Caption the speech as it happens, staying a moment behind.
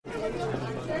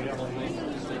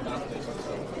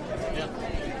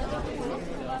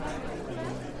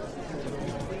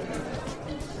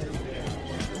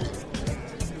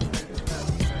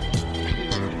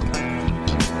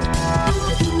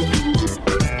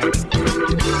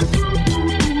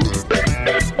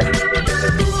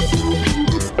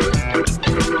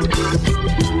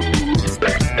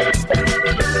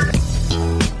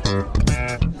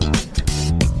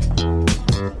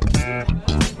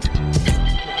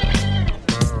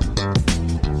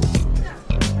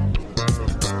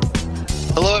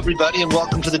everybody, and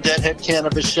welcome to the Deadhead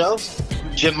Cannabis Show.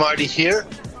 Jim Marty here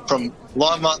from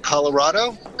Longmont,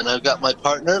 Colorado, and I've got my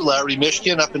partner, Larry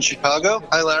Mishkin, up in Chicago.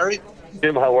 Hi, Larry.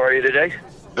 Jim, how are you today?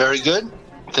 Very good.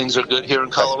 Things are good here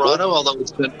in Colorado, although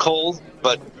it's been cold,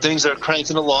 but things are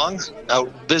cranking along.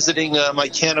 Out visiting my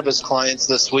cannabis clients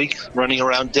this week, running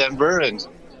around Denver, and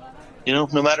no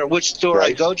matter which store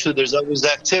I go to, there's always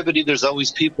activity. There's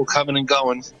always people coming and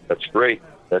going. That's great.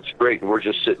 We're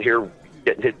just sitting here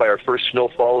getting hit by our first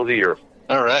snowfall of the year.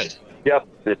 All right. Yep,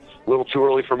 it's a little too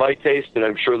early for my taste, and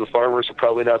I'm sure the farmers are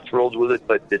probably not thrilled with it,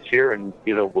 but it's here, and,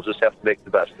 we'll just have to make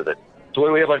the best of it. So what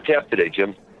do we have on tap today,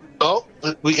 Jim? Oh,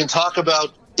 we can talk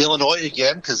about Illinois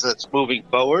again, because that's moving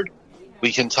forward.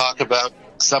 We can talk about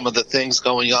some of the things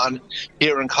going on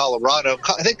here in Colorado.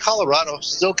 I think Colorado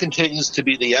still continues to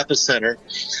be the epicenter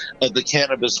of the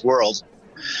cannabis world.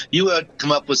 You had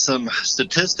come up with some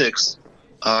statistics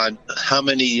on how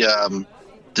many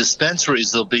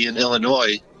dispensaries there'll be in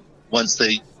Illinois once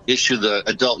they issue the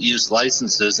adult use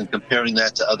licenses, and comparing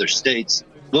that to other states.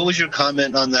 What was your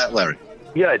comment on that, Larry?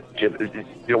 Yeah, Jim,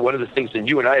 one of the things, and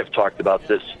you and I have talked about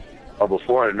this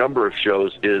before on a number of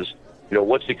shows, is,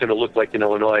 what's it going to look like in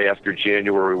Illinois after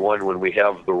January 1 when we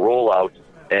have the rollout,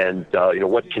 and,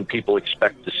 what can people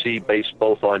expect to see based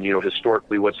both on,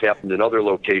 historically what's happened in other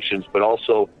locations, but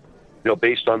also,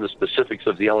 based on the specifics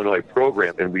of the Illinois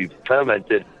program. And we've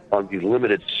commented on the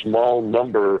limited small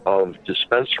number of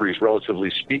dispensaries, relatively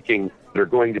speaking, that are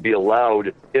going to be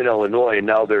allowed in Illinois. And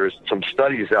now there's some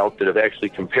studies out that have actually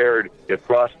compared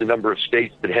across the number of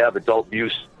states that have adult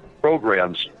use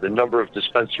programs, the number of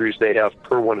dispensaries they have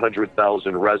per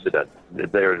 100,000 residents.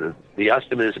 The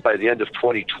estimate is by the end of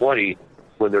 2020,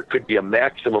 when there could be a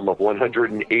maximum of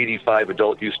 185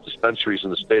 adult use dispensaries in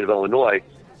the state of Illinois,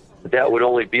 that would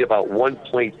only be about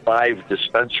 1.5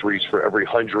 dispensaries for every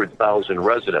 100,000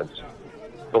 residents.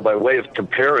 So by way of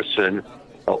comparison,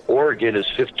 Oregon is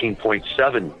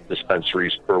 15.7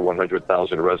 dispensaries per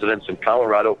 100,000 residents, and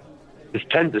Colorado is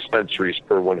 10 dispensaries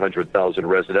per 100,000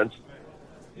 residents.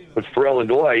 But for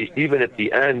Illinois, even at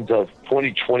the end of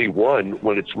 2021,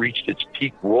 when it's reached its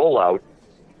peak rollout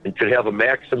and could have a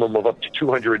maximum of up to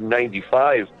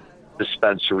 295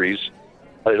 dispensaries,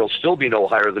 it'll still be no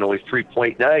higher than only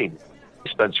 3.9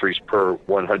 dispensaries per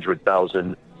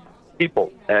 100,000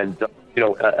 people. And,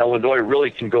 Illinois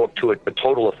really can go up to a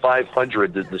total of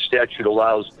 500. The statute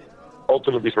allows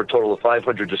ultimately for a total of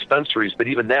 500 dispensaries, but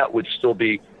even that would still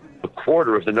be a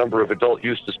quarter of the number of adult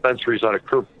use dispensaries on a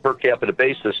per capita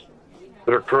basis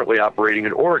that are currently operating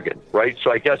in Oregon, right?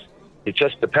 So I guess it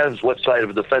just depends what side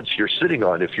of the fence you're sitting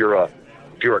on. If you're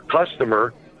a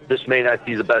customer, this may not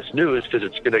be the best news because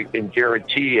it's going to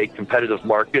guarantee a competitive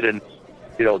market, and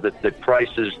that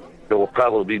prices will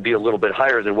probably be a little bit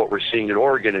higher than what we're seeing in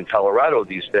Oregon and Colorado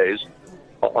these days.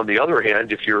 On the other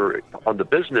hand, if you're on the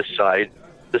business side,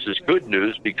 this is good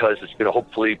news because it's going to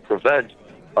hopefully prevent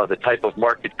the type of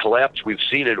market collapse we've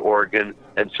seen in Oregon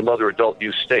and some other adult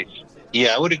use states.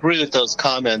 Yeah, I would agree with those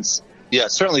comments. Yeah,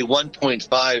 certainly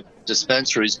 1.5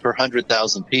 dispensaries per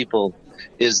 100,000 people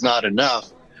is not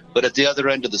enough. But at the other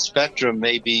end of the spectrum,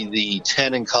 maybe the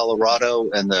 10 in Colorado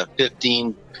and the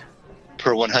 15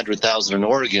 per 100,000 in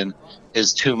Oregon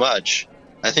is too much.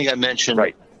 I think I mentioned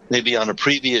maybe on a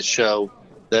previous show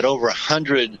that over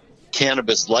 100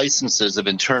 cannabis licenses have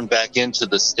been turned back into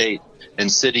the state and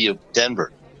city of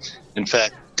Denver. In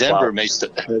fact, Denver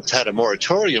has had a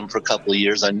moratorium for a couple of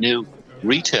years on new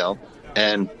retail,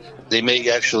 and they may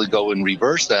actually go and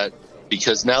reverse that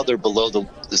because now they're below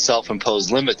the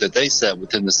self-imposed limit that they set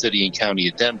within the city and county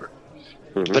of Denver.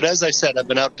 Mm-hmm. But as I said, I've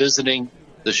been out visiting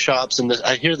the shops, and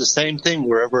I hear the same thing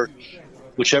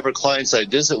whichever clients I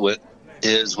visit with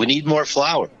is, we need more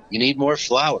flower. You need more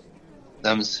flower.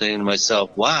 I'm saying to myself,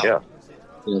 wow.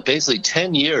 Yeah. Basically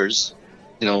 10 years,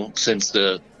 since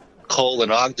the Cole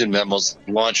and Ogden memos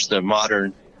launched the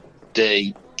modern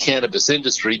day cannabis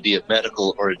industry, be it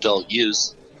medical or adult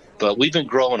use. But we've been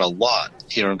growing a lot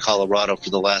here in Colorado for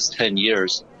the last 10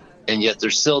 years, and yet there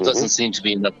still doesn't seem to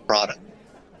be enough product.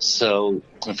 So,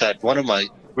 in fact, one of my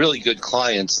really good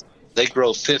clients, they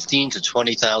grow 15 to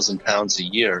 20,000 pounds a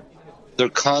year. They're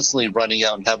constantly running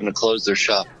out and having to close their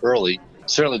shop early.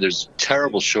 Certainly there's a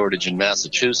terrible shortage in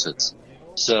Massachusetts.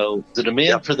 So the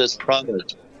demand for this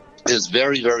product is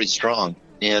very, very strong.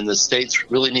 And the states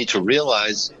really need to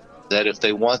realize that if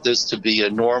they want this to be a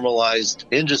normalized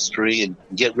industry and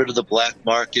get rid of the black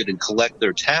market and collect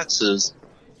their taxes,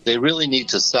 they really need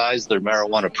to size their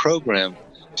marijuana program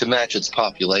to match its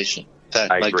population. In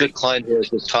fact, my good client who I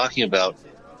was talking about,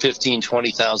 15,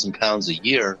 20,000 pounds a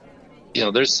year,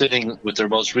 they're sitting with their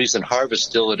most recent harvest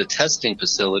still at a testing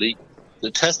facility.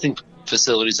 The testing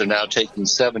facilities are now taking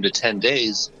 7 to 10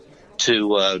 days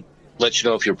to let you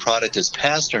know if your product is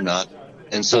passed or not.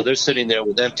 And so they're sitting there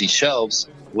with empty shelves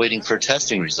waiting for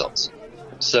testing results.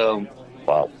 So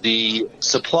the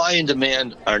supply and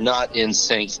demand are not in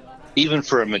sync, even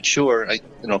for a mature,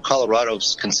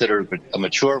 Colorado's considered a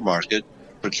mature market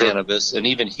for cannabis. And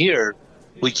even here,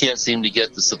 we can't seem to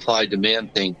get the supply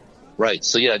demand thing right.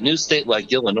 So yeah, a new state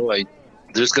like Illinois,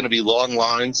 there's going to be long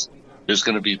lines. There's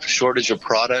going to be a shortage of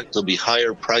product. There'll be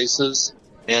higher prices.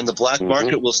 And the black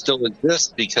market will still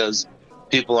exist because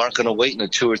people aren't going to wait in a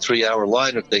 2 or 3 hour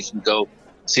line if they can go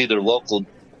see their local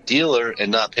dealer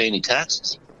and not pay any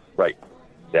taxes. Right.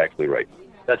 Exactly right.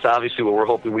 That's obviously what we're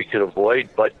hoping we can avoid.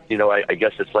 But, I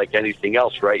guess it's like anything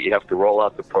else, right? You have to roll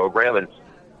out the program. And,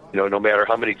 no matter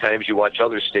how many times you watch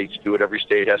other states do it, every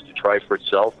state has to try for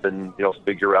itself and,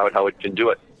 figure out how it can do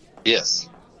it. Yes.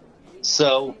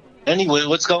 So, anyway,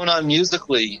 what's going on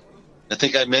musically? I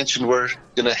think I mentioned we're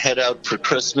going to head out for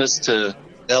Christmas to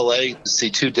L.A. to see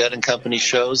 2 Dead & Company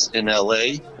shows in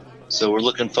L.A. So we're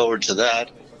looking forward to that.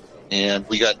 And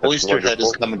we got Oysterhead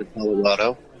is coming to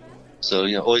Colorado. So,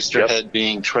 Oysterhead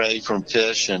being Trey from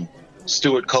Phish and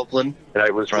Stuart Copeland and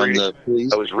I was reading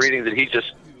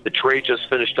that Trey just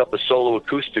finished up a solo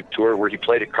acoustic tour where he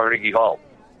played at Carnegie Hall.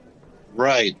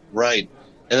 Right.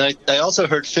 And I also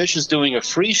heard Phish is doing a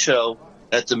free show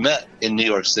at the Met in New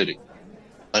York City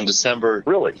on December.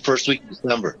 Really? First week of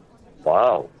December.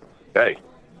 Wow. Okay.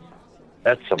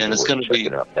 That's something and it's going to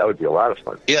be out. That would be a lot of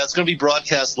fun. Yeah, it's going to be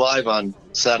broadcast live on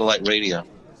satellite radio.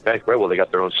 Okay, great. Well, they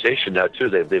got their own station now, too.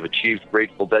 They've achieved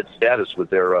Grateful Dead status with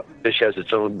their Phish has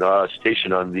its own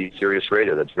station on the Sirius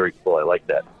Radio. That's very cool. I like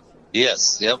that.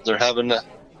 Yes. Yep.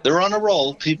 They're on a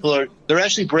roll. They're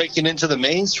actually breaking into the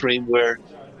mainstream where,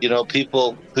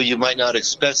 people who you might not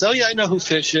expect. Oh, yeah, I know who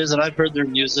Phish is, and I've heard their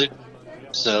music.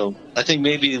 So I think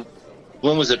maybe,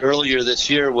 when was it, earlier this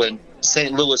year when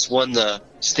St. Louis won the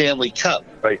Stanley Cup.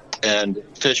 Right. And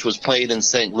Phish was playing in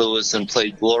St. Louis and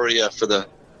played Gloria for the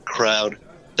crowd.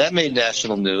 That made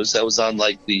national news. That was on,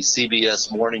 the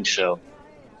CBS morning show.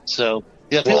 So,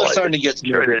 yeah, people are starting to get to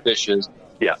know who Phish is.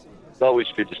 Yeah, it's always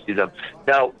good to see them.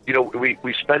 Now,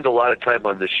 we spend a lot of time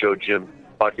on this show, Jim,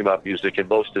 talking about music, and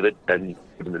most of it, and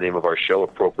given the name of our show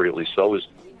appropriately so, is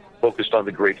focused on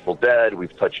the Grateful Dead.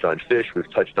 We've touched on Phish.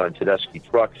 We've touched on Tedeschi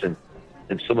Trucks and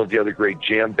some of the other great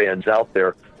jam bands out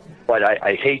there. But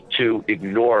I hate to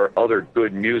ignore other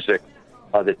good music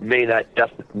that may not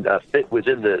fit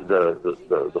within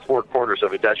the four corners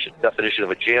of a definition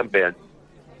of a jam band.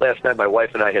 Last night, my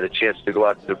wife and I had a chance to go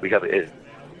out. We have here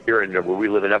where we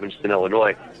live in Evanston,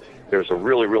 Illinois. There's a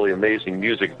really, really amazing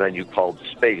music venue called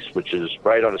Space, which is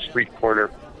right on a street corner.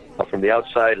 From the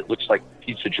outside, it looks like a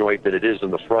pizza joint that it is in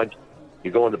the front.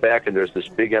 You go in the back, and there's this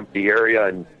big empty area,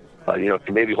 and it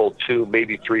can maybe hold 200,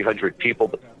 maybe 300 people.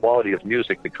 But the quality of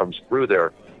music that comes through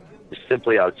there is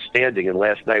simply outstanding. And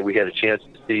last night we had a chance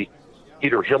to see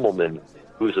Peter Himmelman,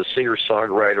 who's a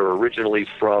singer-songwriter originally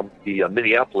from the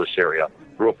Minneapolis area.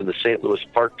 Grew up in the St. Louis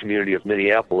Park community of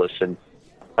Minneapolis, and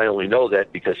I only know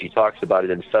that because he talks about it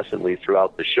incessantly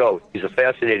throughout the show. He's a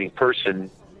fascinating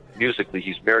person musically.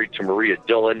 He's married to Maria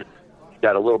Dillon. He's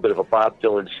got a little bit of a Bob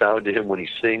Dylan sound to him when he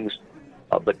sings,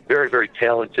 but very, very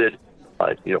talented.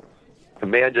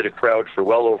 Commanded a crowd for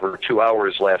well over 2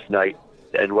 hours last night.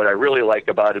 And what I really like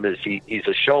about him is he's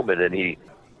a showman, and he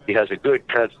has a good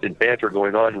constant banter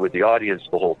going on with the audience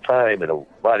the whole time, and a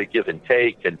lot of give and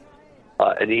take. And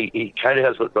he kind of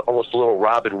has almost a little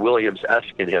Robin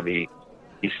Williams-esque in him.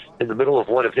 He's in the middle of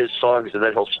one of his songs, and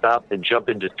then he'll stop and jump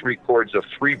into 3 chords of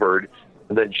Freebird,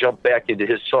 and then jump back into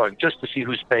his song just to see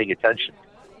who's paying attention.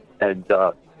 And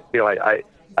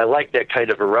I like that kind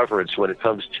of irreverence when it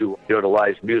comes to to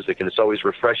live music, and it's always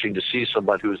refreshing to see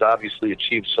someone who's obviously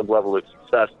achieved some level of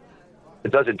success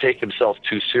and doesn't take himself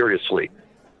too seriously.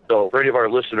 So for any of our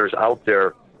listeners out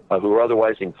there who are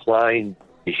otherwise inclined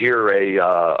to hear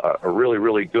a really,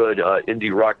 really good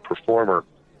indie rock performer,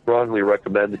 strongly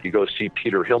recommend that you go see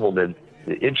Peter Himmelman.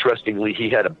 Interestingly, he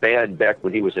had a band back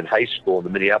when he was in high school in the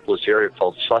Minneapolis area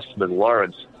called Sussman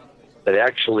Lawrence that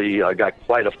actually got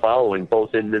quite a following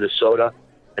both in Minnesota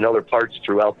and other parts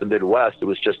throughout the Midwest. It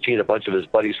was just he and a bunch of his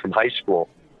buddies from high school.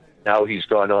 Now he's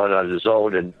gone on his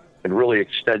own and really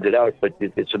extended out. But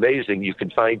it's amazing. You can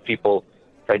find people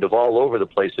kind of all over the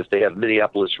place if they have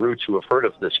Minneapolis roots who have heard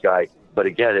of this guy. But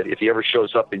again, if he ever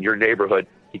shows up in your neighborhood,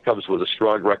 he comes with a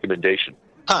strong recommendation.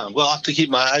 Well, I'll have to keep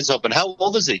my eyes open. How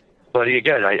old is he? But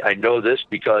again, I know this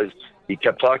because he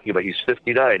kept talking about he's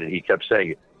 59, and he kept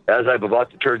saying, as I'm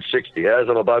about to turn 60,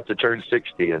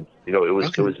 and it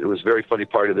was a very funny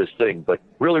part of this thing, but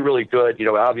really, really good.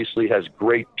 Obviously has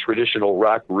great traditional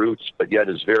rock roots, but yet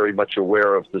is very much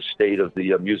aware of the state of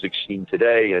the music scene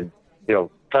today, and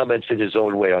comments in his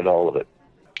own way on all of it.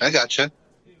 I gotcha.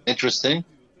 Interesting.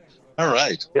 All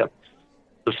right. Yeah.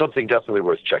 So something definitely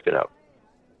worth checking out.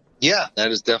 Yeah,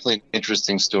 that is definitely an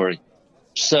interesting story.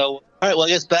 So, all right, well, I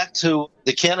guess back to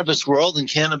the cannabis world and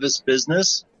cannabis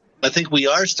business. I think we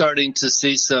are starting to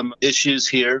see some issues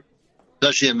here,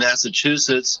 especially in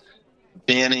Massachusetts,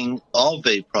 banning all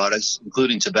vape products,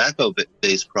 including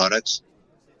tobacco-based products.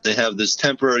 They have this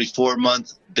temporary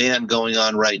 4-month ban going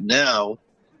on right now,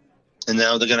 and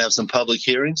now they're going to have some public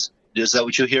hearings. Is that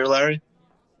what you hear, Larry?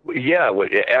 Yeah,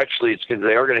 actually,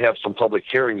 they are going to have some public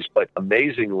hearings, but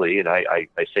amazingly, and I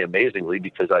say amazingly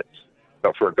because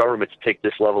for a government to take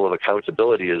this level of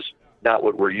accountability is not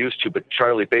what we're used to. But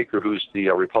Charlie Baker, who's the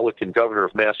Republican governor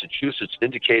of Massachusetts,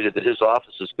 indicated that his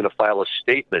office is going to file a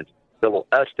statement that will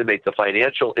estimate the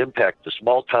financial impact to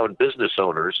small-town business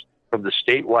owners from the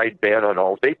statewide ban on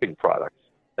all vaping products.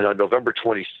 And on November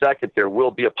 22nd, there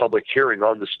will be a public hearing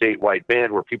on the statewide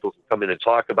ban where people can come in and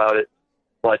talk about it.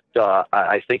 But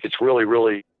I think it's really,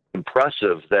 really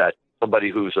impressive that somebody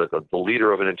who's the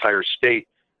leader of an entire state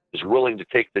is willing to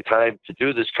take the time to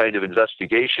do this kind of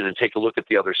investigation and take a look at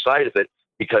the other side of it,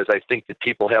 because I think that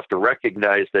people have to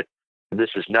recognize that this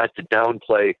is not to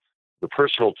downplay the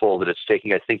personal toll that it's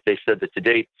taking. I think they said that to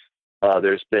date,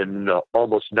 there's been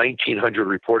almost 1,900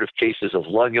 reported cases of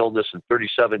lung illness and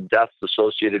 37 deaths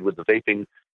associated with the vaping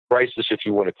crisis, if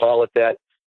you want to call it that.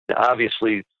 Now,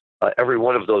 obviously, every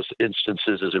one of those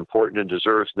instances is important and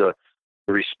deserves the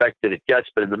respect that it gets.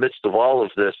 But in the midst of all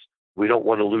of this, we don't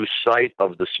want to lose sight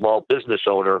of the small business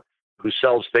owner who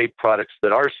sells vape products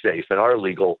that are safe and are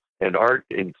legal and aren't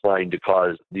inclined to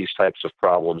cause these types of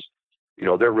problems.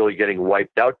 They're really getting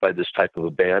wiped out by this type of a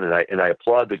ban. And I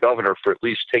applaud the governor for at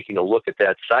least taking a look at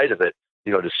that side of it,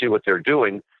 to see what they're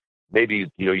doing. Maybe,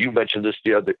 you mentioned this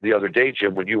the other day,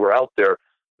 Jim, when you were out there.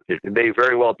 It may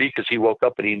very well be because he woke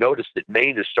up and he noticed that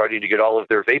Maine is starting to get all of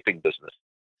their vaping business.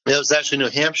 It was actually New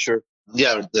Hampshire.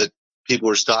 Yeah, that people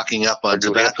were stocking up on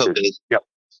tobacco-based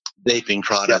vaping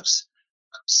products.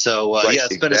 Yep. So,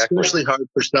 it's been especially hard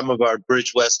for some of our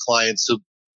Bridge West clients who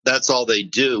that's all they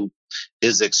do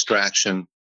is extraction.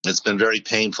 It's been very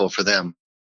painful for them.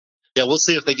 Yeah, we'll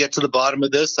see if they get to the bottom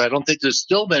of this. I don't think there's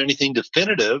still been anything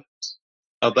definitive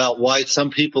about why some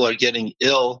people are getting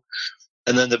ill,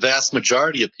 and then the vast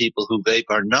majority of people who vape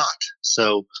are not.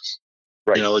 So,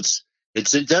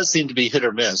 it does seem to be hit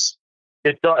or miss.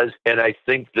 It does, and I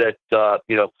think that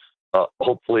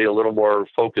hopefully a little more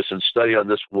focus and study on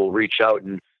this will reach out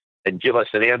and give us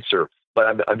an answer.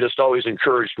 But I'm just always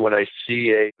encouraged when I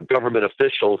see a government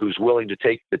official who's willing to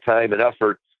take the time and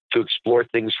effort to explore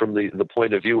things from the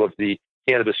point of view of the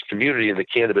cannabis community and the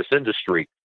cannabis industry.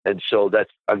 And so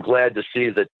I'm glad to see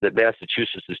that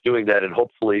Massachusetts is doing that, and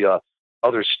hopefully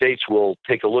other states will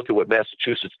take a look at what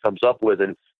Massachusetts comes up with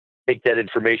and take that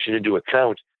information into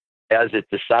account as it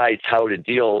decides how to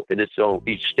deal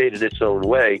each state in its own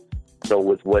way,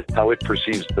 with how it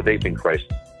perceives the vaping crisis.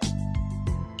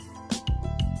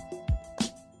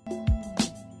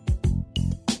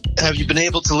 Have you been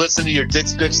able to listen to your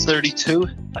Dick's Picks 32?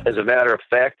 As a matter of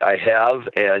fact, I have,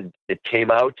 and it came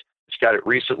out. It's got it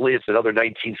recently. It's another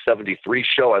 1973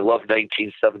 show. I love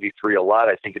 1973 a lot.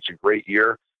 I think it's a great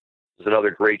year. It's another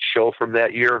great show from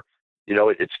that year.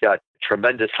 It's got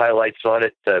tremendous highlights on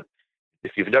it.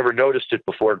 If you've never noticed it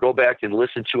before, go back and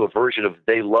listen to a version of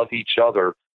They Love Each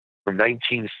Other from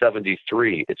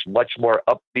 1973. It's much more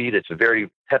upbeat. It's a very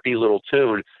peppy little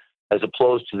tune as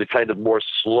opposed to the kind of more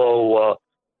slow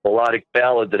melodic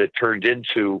ballad that it turned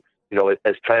into,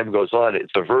 as time goes on.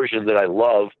 It's a version that I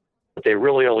love, but they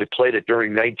really only played it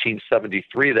during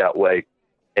 1973 that way.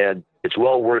 And it's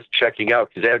well worth checking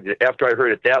out because after I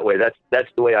heard it that way, that's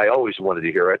the way I always wanted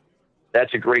to hear it.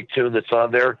 That's a great tune that's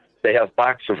on there. They have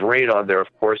Box of Rain on there, of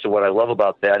course, and what I love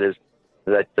about that is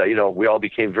that, we all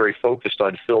became very focused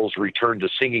on Phil's return to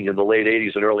singing in the late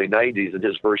 80s and early 90s and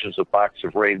his versions of Box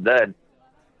of Rain then.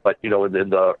 But, in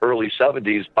the early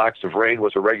 70s, Box of Rain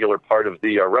was a regular part of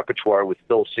the repertoire with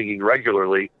Phil singing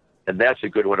regularly, and that's a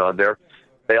good one on there.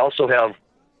 They also have,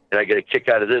 and I get a kick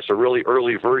out of this, a really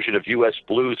early version of U.S.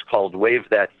 Blues called Wave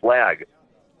That Flag,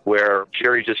 where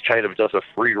Jerry just kind of does a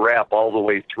free rap all the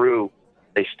way through.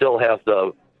 They still have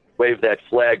the Wave That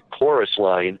Flag chorus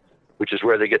line, which is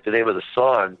where they get the name of the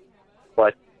song,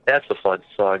 but that's a fun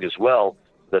song as well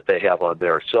that they have on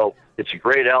there. So it's a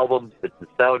great album. The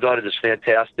sound on it is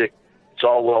fantastic. It's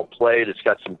all well played. It's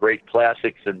got some great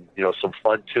classics and, some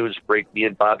fun tunes. Break Me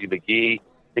and Bobby McGee.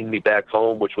 Sing Me Back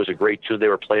Home, which was a great tune. They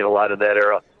were playing a lot in that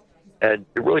era. And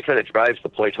it really kind of drives the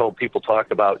point home. People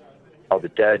talk about how the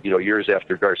Dead, years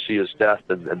after Garcia's death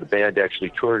and the band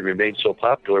actually toured, remained so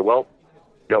popular. Well,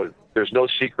 there's no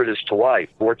secret as to why.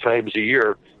 4 times a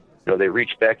year, they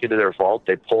reach back into their vault.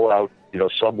 They pull out,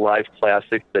 some live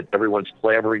classic that everyone's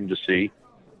clamoring to see.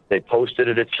 They post it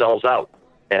and it sells out.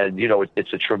 And,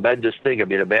 it's a tremendous thing. I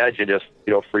mean, imagine if,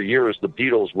 for years the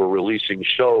Beatles were releasing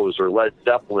shows, or Led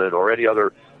Zeppelin, or any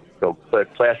other,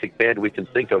 classic band we can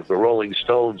think of, the Rolling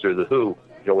Stones or the Who,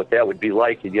 what that would be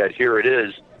like. And yet here it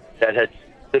is, that had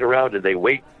sit around and they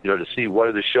wait, to see what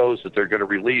are the shows that they're going to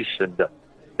release. And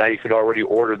now you can already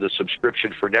order the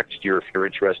subscription for next year if you're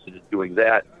interested in doing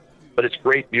that. But it's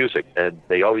great music, and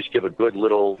they always give a good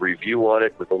little review on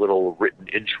it with a little written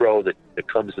intro that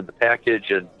comes in the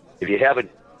package. And if you haven't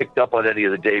picked up on any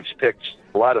of the Dave's picks,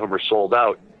 a lot of them are sold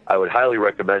out. I would highly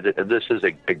recommend it, and this is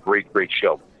a great, great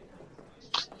show.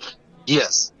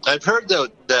 Yes, I've heard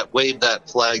that Wave That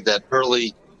Flag, that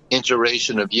early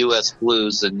iteration of U.S.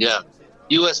 Blues, and yeah,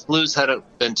 U.S. Blues hadn't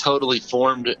been totally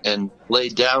formed and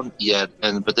laid down yet,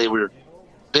 but they were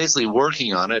basically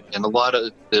working on it, and a lot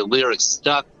of the lyrics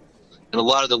stuck, and a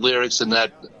lot of the lyrics in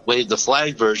that Wave the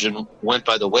Flag version went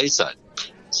by the wayside.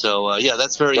 So,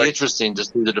 that's very interesting to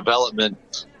see the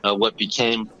development of what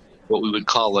became what we would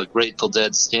call a Grateful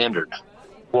Dead standard.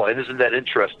 Well, and isn't that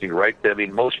interesting, right? I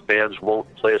mean, most bands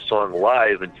won't play a song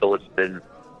live until it's been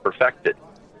perfected.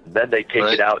 And then they take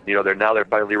it out, they're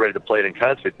finally ready to play it in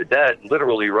concert. The Dead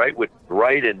literally, would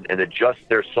write and adjust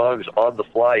their songs on the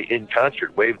fly in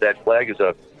concert. Wave That Flag is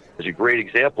a great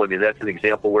example. I mean, that's an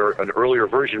example where an earlier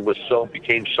version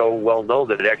became so well known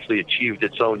that it actually achieved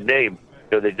its own name.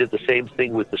 They did the same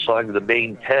thing with the song The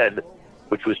Main 10,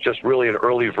 which was just really an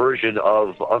early version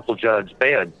of Uncle John's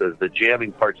band, the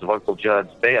jamming parts of Uncle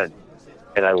John's band.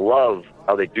 And I love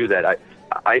how they do that.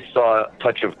 I saw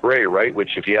Touch of Grey,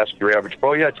 which if you ask your average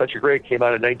pro, Touch of Grey came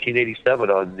out in 1987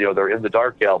 on, their In the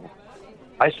Dark album.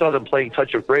 I saw them playing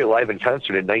Touch of Grey live in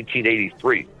concert in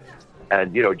 1983.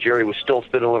 And, Jerry was still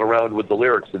fiddling around with the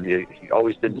lyrics, and he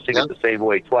always didn't sing it the same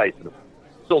way twice. And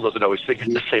still doesn't always sing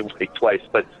it the same way twice.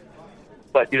 But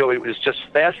it was just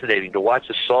fascinating to watch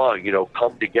a song,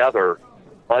 come together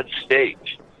on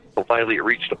stage. So finally it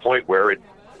reached a point where it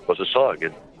was a song,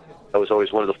 and that was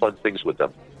always one of the fun things with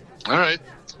them. All right.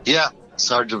 Yeah, it's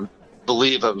hard to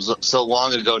believe it was so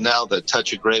long ago now that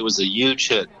Touch of Grey was a huge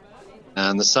hit.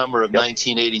 And the summer of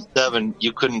 1987,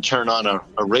 you couldn't turn on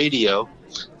a radio.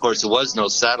 Of course, there was no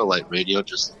satellite radio,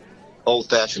 just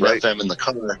old-fashioned FM in the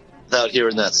car without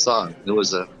hearing that song. It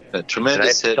was a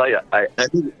tremendous hit. I have to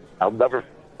tell you, I'll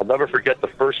never forget the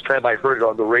first time I heard it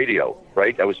on the radio.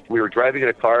 We were driving in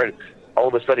a car, and all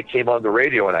of a sudden it came on the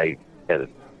radio, and I had to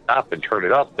stop and turn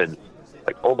it up, and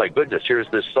like, oh my goodness, here's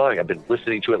this song. I've been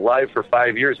listening to it live for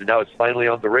 5 years, and now it's finally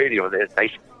on the radio, and it's a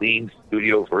nice, clean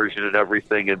studio version and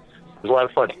everything, and it was a lot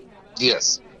of fun.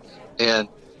 Yes, and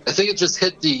I think it just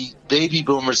hit the baby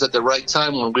boomers at the right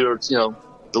time when we were,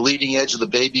 the leading edge of the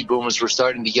baby boomers were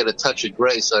starting to get a touch of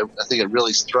gray. So I think it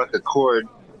really struck a chord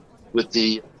with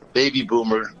the baby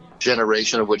boomer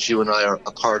generation of which you and I are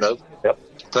a part of. Yep.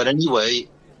 But anyway,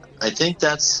 I think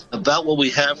that's about what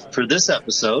we have for this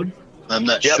episode. I'm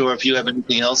not sure if you have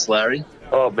anything else, Larry.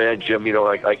 Oh, man, Jim,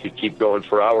 I could keep going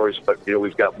for hours, but,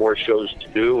 we've got more shows to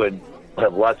do, and we'll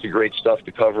have lots of great stuff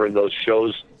to cover in those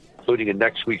shows, including in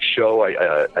next week's show.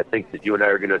 I think that you and I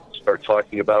are going to start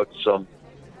talking about some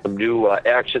new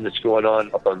action that's going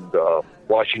on up in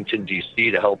Washington,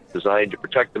 D.C. to help design to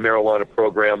protect the marijuana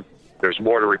program. There's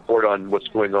more to report on what's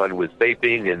going on with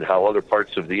vaping and how other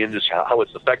parts of the industry, how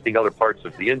it's affecting other parts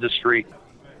of the industry.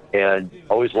 And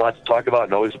always a lot to talk about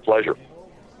and always a pleasure.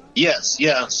 Yes,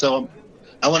 yeah. So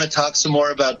I want to talk some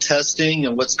more about testing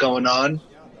and what's going on.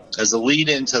 As a lead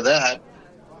into that,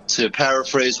 to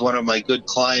paraphrase one of my good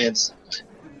clients,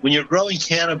 when you're growing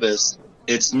cannabis,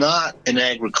 it's not an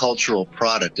agricultural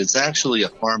product. It's actually a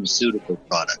pharmaceutical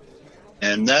product.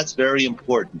 And that's very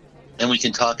important. And we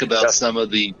can talk about some of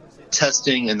the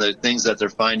testing and the things that they're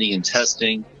finding in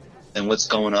testing and what's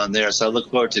going on there. So I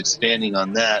look forward to expanding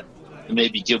on that and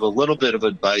maybe give a little bit of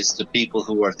advice to people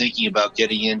who are thinking about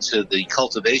getting into the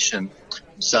cultivation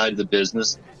side of the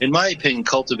business. In my opinion,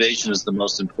 cultivation is the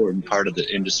most important part of the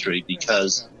industry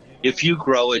because if you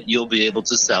grow it, you'll be able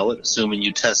to sell it, assuming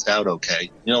you test out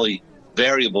okay. The only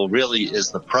variable really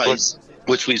is the price,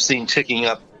 which we've seen ticking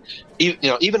up.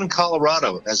 Even in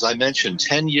Colorado, as I mentioned,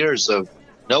 10 years of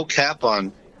no cap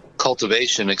on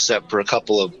cultivation except for a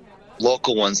couple of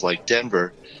local ones like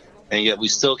Denver, and yet we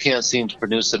still can't seem to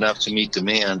produce enough to meet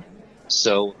demand.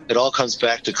 So it all comes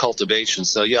back to cultivation.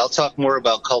 So yeah, I'll talk more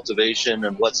about cultivation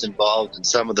and what's involved and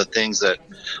some of the things that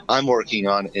I'm working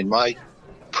on in my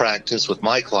practice with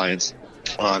my clients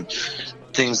on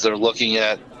things they're looking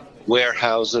at,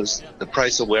 warehouses, the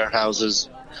price of warehouses,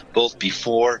 both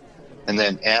before and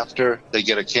then after they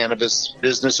get a cannabis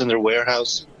business in their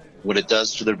warehouse, what it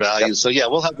does to their value. Yep. So yeah,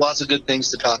 we'll have lots of good things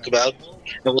to talk about,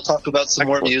 and we'll talk about some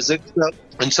more music. So,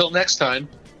 until next time,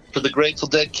 for the Grateful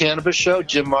Dead Cannabis Show,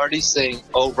 Jim Marty saying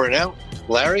over and out.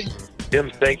 Larry? Jim,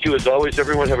 thank you as always.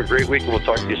 Everyone have a great week, and we'll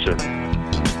talk to you soon.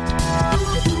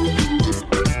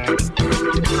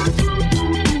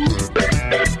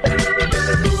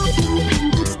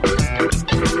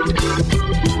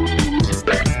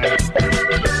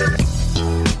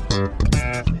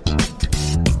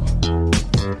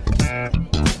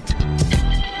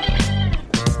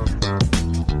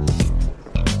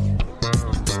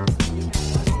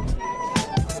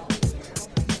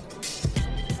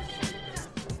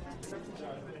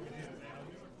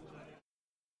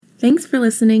 Thanks for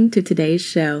listening to today's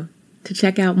show. To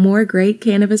check out more great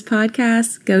cannabis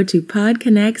podcasts, go to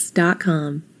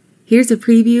podconnects.com. Here's a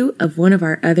preview of one of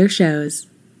our other shows.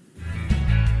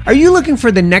 Are you looking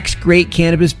for the next great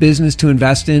cannabis business to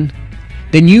invest in?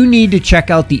 Then you need to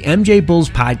check out the MJ Bulls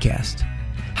podcast.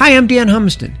 Hi, I'm Dan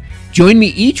Humiston. Join me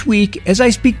each week as I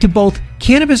speak to both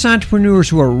cannabis entrepreneurs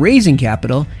who are raising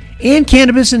capital and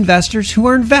cannabis investors who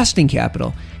are investing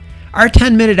capital. Our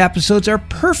 10-minute episodes are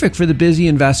perfect for the busy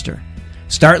investor.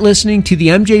 Start listening to the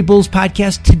MJ Bulls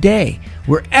podcast today,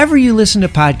 wherever you listen to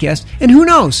podcasts, and who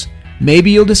knows,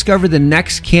 maybe you'll discover the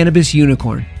next cannabis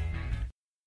unicorn.